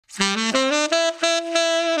Do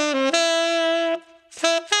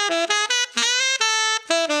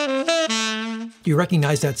you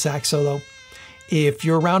recognize that sax solo? If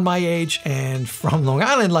you're around my age and from Long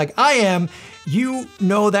Island like I am, you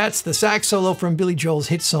know that's the sax solo from Billy Joel's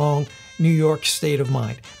hit song, New York State of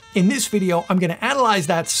Mind. In this video, I'm gonna analyze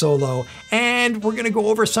that solo and we're gonna go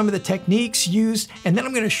over some of the techniques used, and then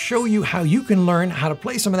I'm gonna show you how you can learn how to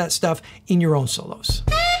play some of that stuff in your own solos.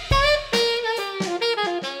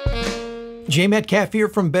 Jay Metcalf here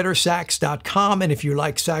from BetterSax.com, and if you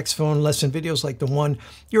like saxophone lesson videos like the one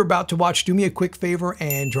you're about to watch, do me a quick favor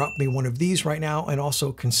and drop me one of these right now, and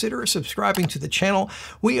also consider subscribing to the channel.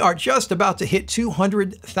 We are just about to hit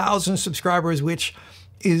 200,000 subscribers, which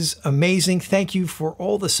is amazing. Thank you for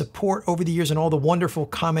all the support over the years and all the wonderful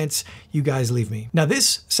comments you guys leave me. Now,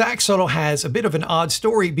 this sax solo has a bit of an odd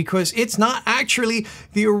story because it's not actually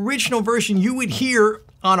the original version you would hear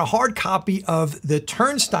on a hard copy of the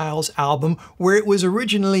Turnstiles album, where it was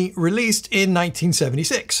originally released in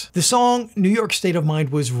 1976. The song New York State of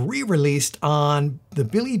Mind was re-released on the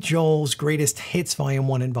Billy Joel's Greatest Hits Volume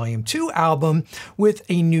 1 and Volume 2 album with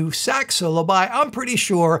a new sax solo by, I'm pretty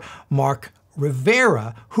sure, Mark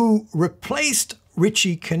Rivera, who replaced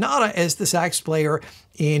Richie Cannata as the sax player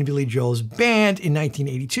in Billy Joel's band in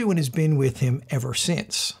 1982 and has been with him ever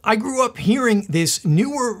since. I grew up hearing this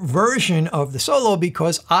newer version of the solo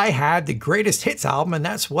because I had the Greatest Hits album, and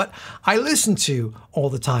that's what I listened to all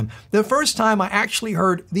the time. The first time I actually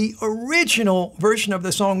heard the original version of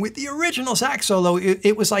the song with the original sax solo,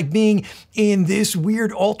 it was like being in this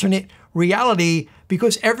weird alternate reality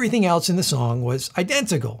because everything else in the song was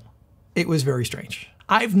identical. It was very strange.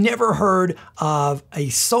 I've never heard of a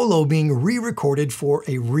solo being re-recorded for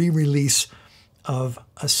a re-release of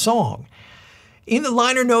a song. In the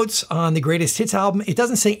liner notes on the Greatest Hits album, it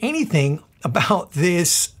doesn't say anything about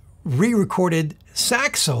this re-recorded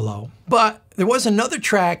sax solo, but there was another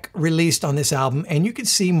track released on this album, and you could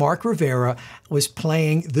see Mark Rivera was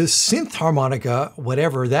playing the synth harmonica,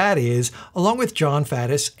 whatever that is, along with John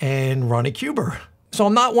Faddis and Ronnie Cuber. So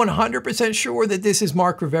I'm not 100% sure that this is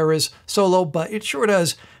Mark Rivera's solo, but it sure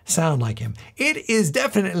does sound like him. It is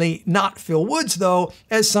definitely not Phil Woods though,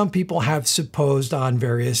 as some people have supposed on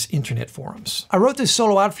various internet forums. I wrote this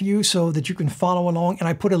solo out for you so that you can follow along, and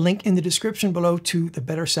I put a link in the description below to the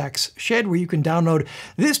BetterSax Shed where you can download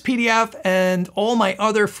this PDF and all my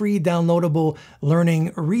other free downloadable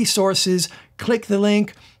learning resources. Click the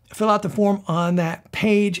link, fill out the form on that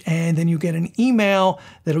page, and then you get an email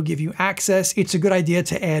that'll give you access. It's a good idea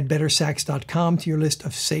to add BetterSax.com to your list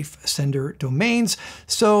of safe sender domains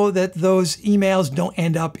so that those emails don't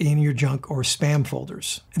end up in your junk or spam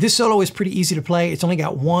folders. This solo is pretty easy to play. It's only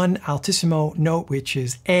got one altissimo note, which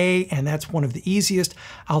is A, and that's one of the easiest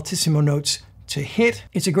altissimo notes to hit.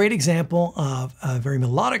 It's a great example of a very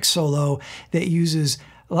melodic solo that uses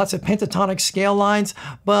lots of pentatonic scale lines,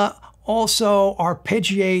 but also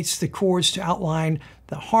arpeggiates the chords to outline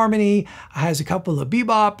the harmony, has a couple of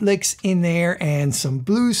bebop licks in there, and some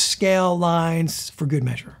blues scale lines for good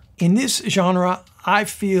measure. In this genre, I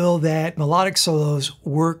feel that melodic solos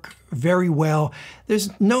work very well. There's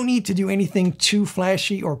no need to do anything too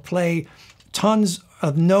flashy or play tons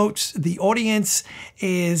of notes. The audience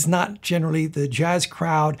is not generally the jazz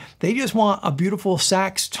crowd. They just want a beautiful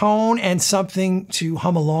sax tone and something to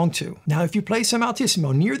hum along to. Now, if you play some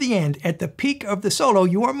altissimo near the end, at the peak of the solo,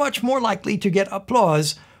 you are much more likely to get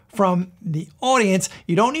applause from the audience.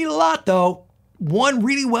 You don't need a lot though. One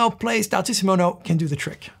really well placed altissimo note can do the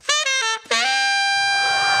trick.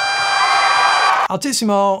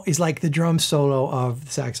 Altissimo is like the drum solo of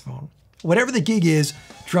the saxophone. Whatever the gig is,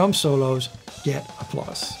 drum solos get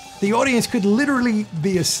applause. The audience could literally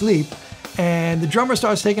be asleep and the drummer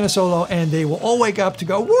starts taking a solo and they will all wake up to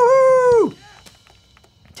go, woohoo!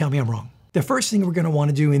 Tell me I'm wrong. The first thing we're gonna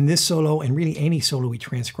wanna do in this solo, and really any solo we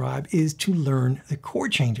transcribe, is to learn the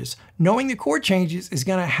chord changes. Knowing the chord changes is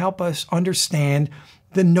gonna help us understand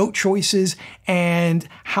the note choices and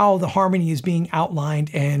how the harmony is being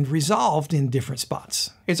outlined and resolved in different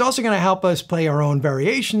spots. It's also going to help us play our own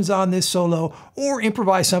variations on this solo or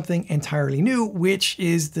improvise something entirely new, which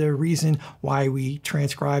is the reason why we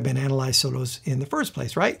transcribe and analyze solos in the first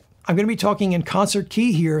place, right? I'm going to be talking in concert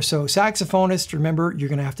key here, so saxophonists, remember, you're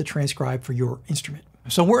going to have to transcribe for your instrument.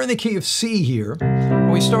 So we're in the key of C here,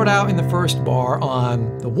 and we start out in the first bar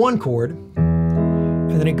on the 1 chord,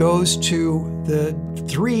 and then it goes to the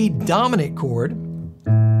 3 dominant chord,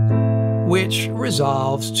 which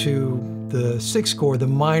resolves to the 6th chord, the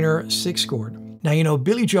minor 6th chord. Now, you know,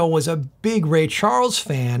 Billy Joel was a big Ray Charles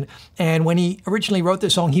fan, and when he originally wrote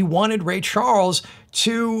this song, he wanted Ray Charles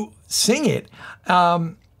to sing it.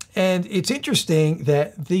 And it's interesting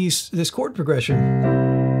that this chord progression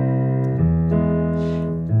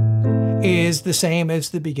is the same as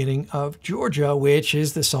the beginning of Georgia, which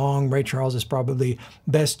is the song Ray Charles is probably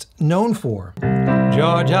best known for.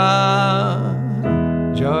 Georgia,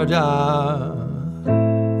 Georgia,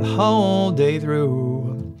 the whole day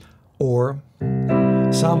through. Or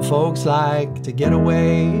some folks like to get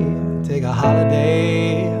away, take a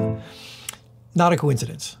holiday. Not a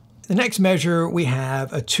coincidence. The next measure, we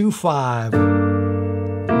have a 2-5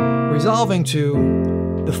 resolving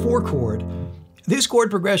to the 4 chord. This chord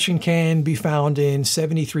progression can be found in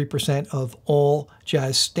 73% of all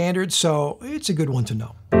jazz standards, so it's a good one to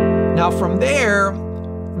know. Now from there,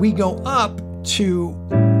 we go up to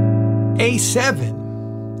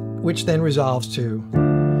A7, which then resolves to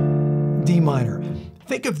D minor.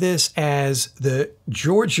 Think of this as the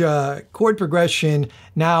Georgia chord progression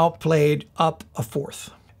now played up a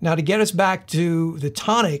 4th. Now to get us back to the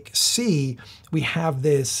tonic C, we have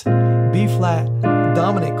this B-flat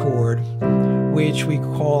dominant chord, which we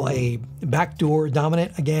call a backdoor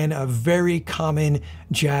dominant. Again, a very common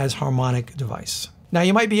jazz harmonic device. Now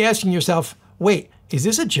you might be asking yourself, wait, is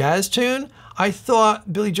this a jazz tune? I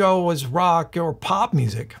thought Billy Joel was rock or pop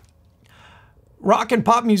music. Rock and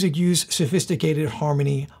pop music use sophisticated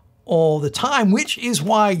harmony all the time, which is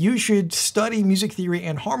why you should study music theory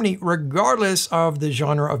and harmony regardless of the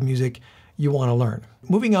genre of music you want to learn.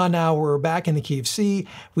 Moving on now, we're back in the key of C.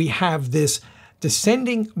 We have this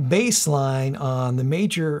descending bass line on the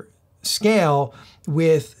major scale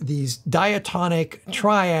with these diatonic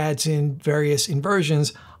triads in various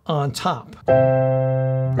inversions on top.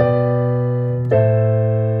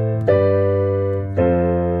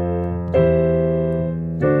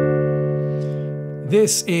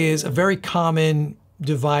 This is a very common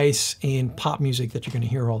device in pop music that you're going to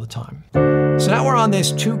hear all the time. So now we're on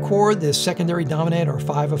this 2 chord, this secondary dominant or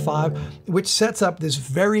 5 of 5, which sets up this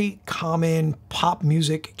very common pop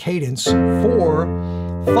music cadence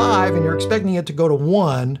 4-5, and you're expecting it to go to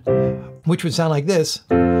 1, which would sound like this.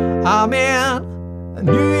 I'm in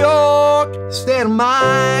New York, state of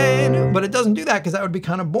mind. But it doesn't do that because that would be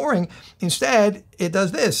kind of boring. Instead, it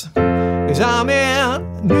does this. Because I'm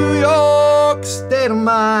in New York, state of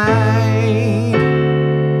mind.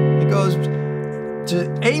 It goes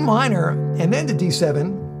to A minor and then to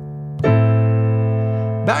D7,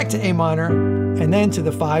 back to A minor, and then to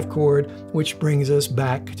the 5 chord, which brings us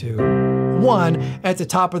back to 1 at the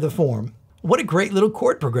top of the form. What a great little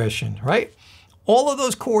chord progression, right? All of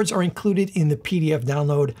those chords are included in the PDF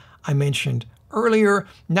download I mentioned earlier.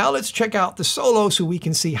 Now let's check out the solo so we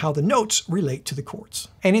can see how the notes relate to the chords.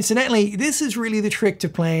 And incidentally, this is really the trick to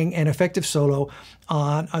playing an effective solo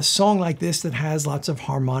on a song like this that has lots of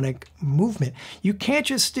harmonic movement. You can't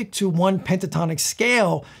just stick to one pentatonic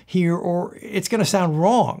scale here or it's going to sound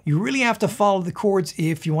wrong. You really have to follow the chords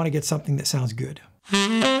if you want to get something that sounds good.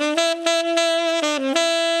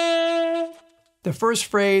 The first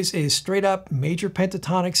phrase is straight up major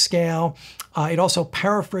pentatonic scale. It also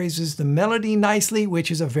paraphrases the melody nicely, which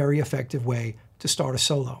is a very effective way to start a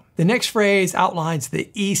solo. The next phrase outlines the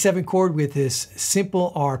E7 chord with this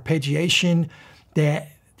simple arpeggiation that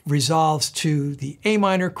resolves to the A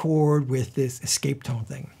minor chord with this escape tone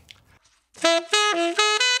thing.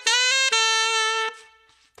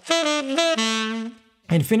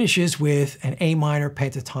 And finishes with an A minor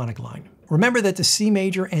pentatonic line. Remember that the C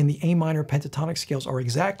major and the A minor pentatonic scales are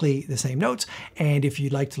exactly the same notes, and if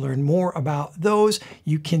you'd like to learn more about those,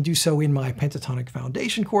 you can do so in my Pentatonic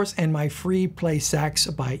Foundation course and my free Play Sax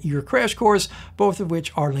by Ear Crash course, both of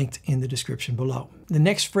which are linked in the description below. The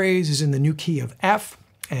next phrase is in the new key of F,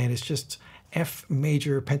 and it's just F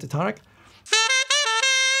major pentatonic.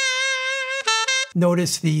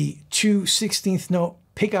 Notice the 2/16th note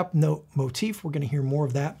pickup note motif. We're going to hear more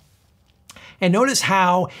of that. And notice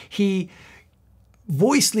how he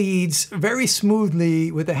voice leads very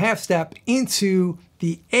smoothly with a half step into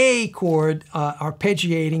the A chord,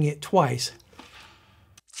 arpeggiating it twice.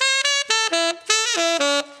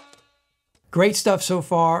 Great stuff so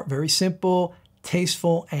far, very simple,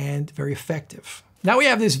 tasteful, and very effective. Now we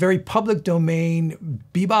have this very public domain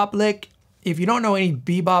bebop lick. If you don't know any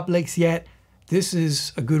bebop licks yet, this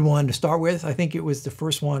is a good one to start with. I think it was the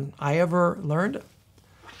first one I ever learned.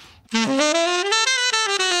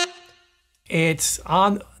 It's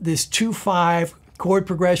on this 2/5 chord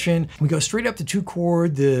progression. We go straight up to 2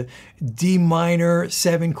 chord, the D minor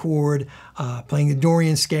 7 chord, playing the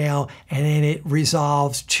Dorian scale, and then it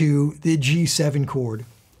resolves to the G7 chord.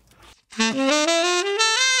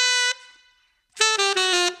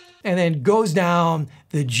 And then goes down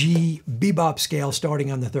the G bebop scale starting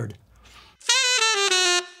on the 3rd.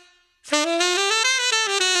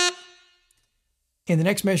 In the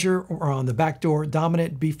next measure, we're on the backdoor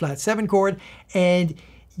dominant B flat 7 chord. And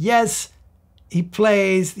yes, he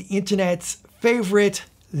plays the internet's favorite,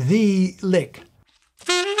 the lick.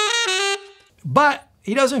 But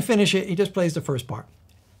he doesn't finish it, he just plays the first part.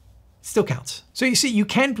 Still counts. So you see, you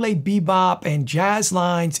can play bebop and jazz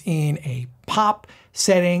lines in a pop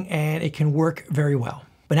setting and it can work very well.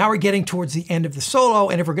 But now we're getting towards the end of the solo,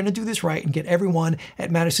 and if we're gonna do this right and get everyone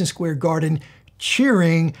at Madison Square Garden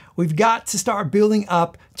cheering, we've got to start building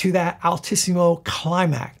up to that altissimo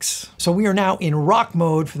climax. So we are now in rock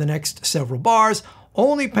mode for the next several bars.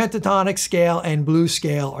 Only pentatonic scale and blues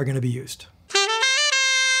scale are gonna be used.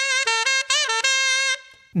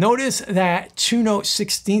 Notice that 2-note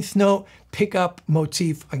 16th note pickup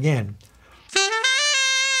motif again.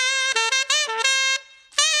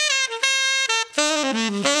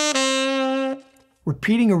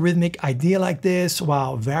 Repeating a rhythmic idea like this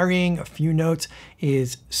while varying a few notes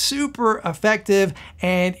is super effective,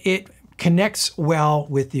 and it connects well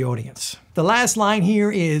with the audience. The last line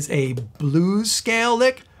here is a blues scale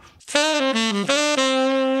lick.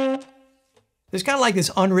 There's kind of like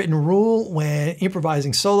this unwritten rule when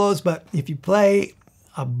improvising solos, but if you play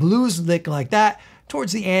a blues lick like that,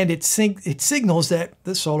 towards the end, it signals that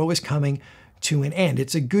the solo is coming to an end.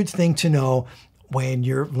 It's a good thing to know when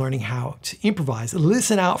you're learning how to improvise.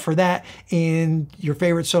 Listen out for that in your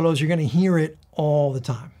favorite solos. You're gonna hear it all the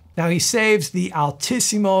time. Now he saves the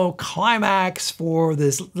altissimo climax for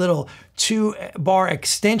this little 2-bar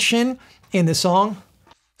extension in the song.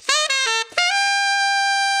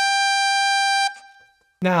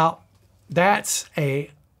 Now, that's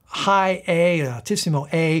a high A, an altissimo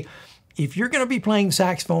A. If you're gonna be playing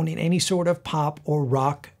saxophone in any sort of pop or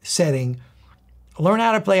rock setting, learn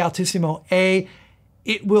how to play altissimo A.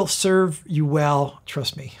 It will serve you well,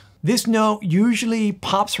 trust me. This note usually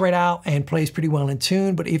pops right out and plays pretty well in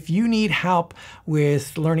tune, but if you need help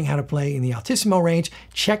with learning how to play in the altissimo range,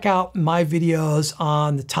 check out my videos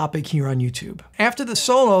on the topic here on YouTube. After the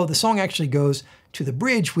solo, the song actually goes to the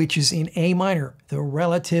bridge, which is in A minor, the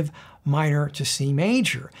relative minor to C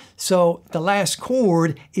major. So the last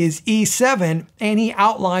chord is E7, and he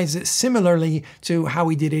outlines it similarly to how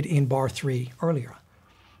he did it in bar 3 earlier.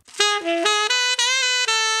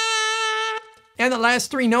 And the last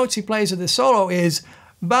 3 notes he plays of the solo is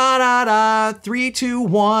ba-da-da, 3, 2,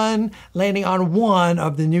 1, landing on 1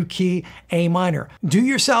 of the new key, A minor. Do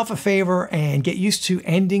yourself a favor and get used to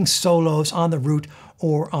ending solos on the root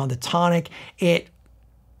or on the tonic. It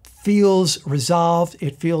feels resolved,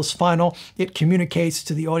 it feels final. It communicates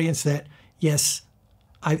to the audience that, yes,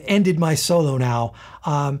 I've ended my solo now.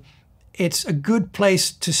 It's a good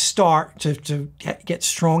place to start to get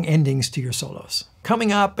strong endings to your solos.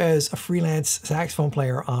 Coming up as a freelance saxophone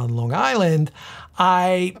player on Long Island,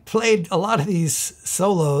 I played a lot of these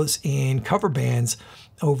solos in cover bands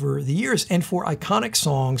over the years, and for iconic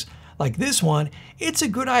songs like this one, it's a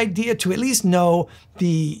good idea to at least know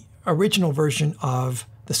the original version of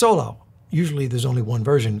the solo. Usually there's only one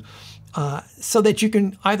version, so that you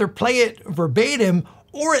can either play it verbatim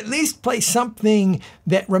or at least play something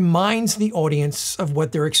that reminds the audience of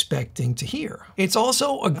what they're expecting to hear. It's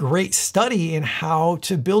also a great study in how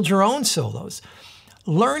to build your own solos.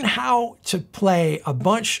 Learn how to play a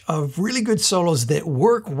bunch of really good solos that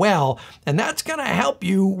work well, and that's gonna help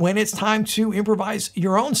you when it's time to improvise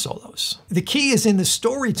your own solos. The key is in the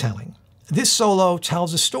storytelling. This solo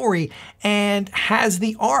tells a story and has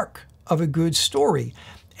the arc of a good story.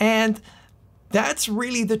 And that's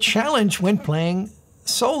really the challenge when playing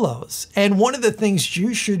solos, and one of the things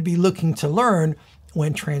you should be looking to learn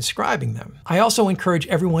when transcribing them. I also encourage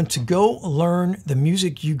everyone to go learn the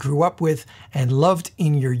music you grew up with and loved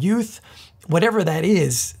in your youth. Whatever that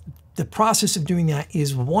is, the process of doing that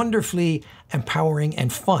is wonderfully empowering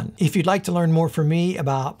and fun. If you'd like to learn more from me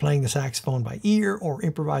about playing the saxophone by ear or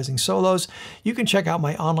improvising solos, you can check out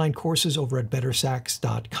my online courses over at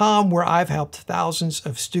BetterSax.com, where I've helped thousands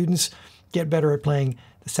of students get better at playing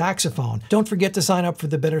the saxophone. Don't forget to sign up for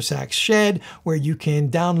the BetterSax Shed, where you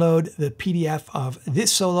can download the PDF of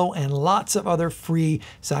this solo and lots of other free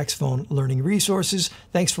saxophone learning resources.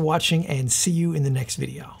 Thanks for watching, and see you in the next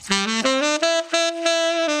video.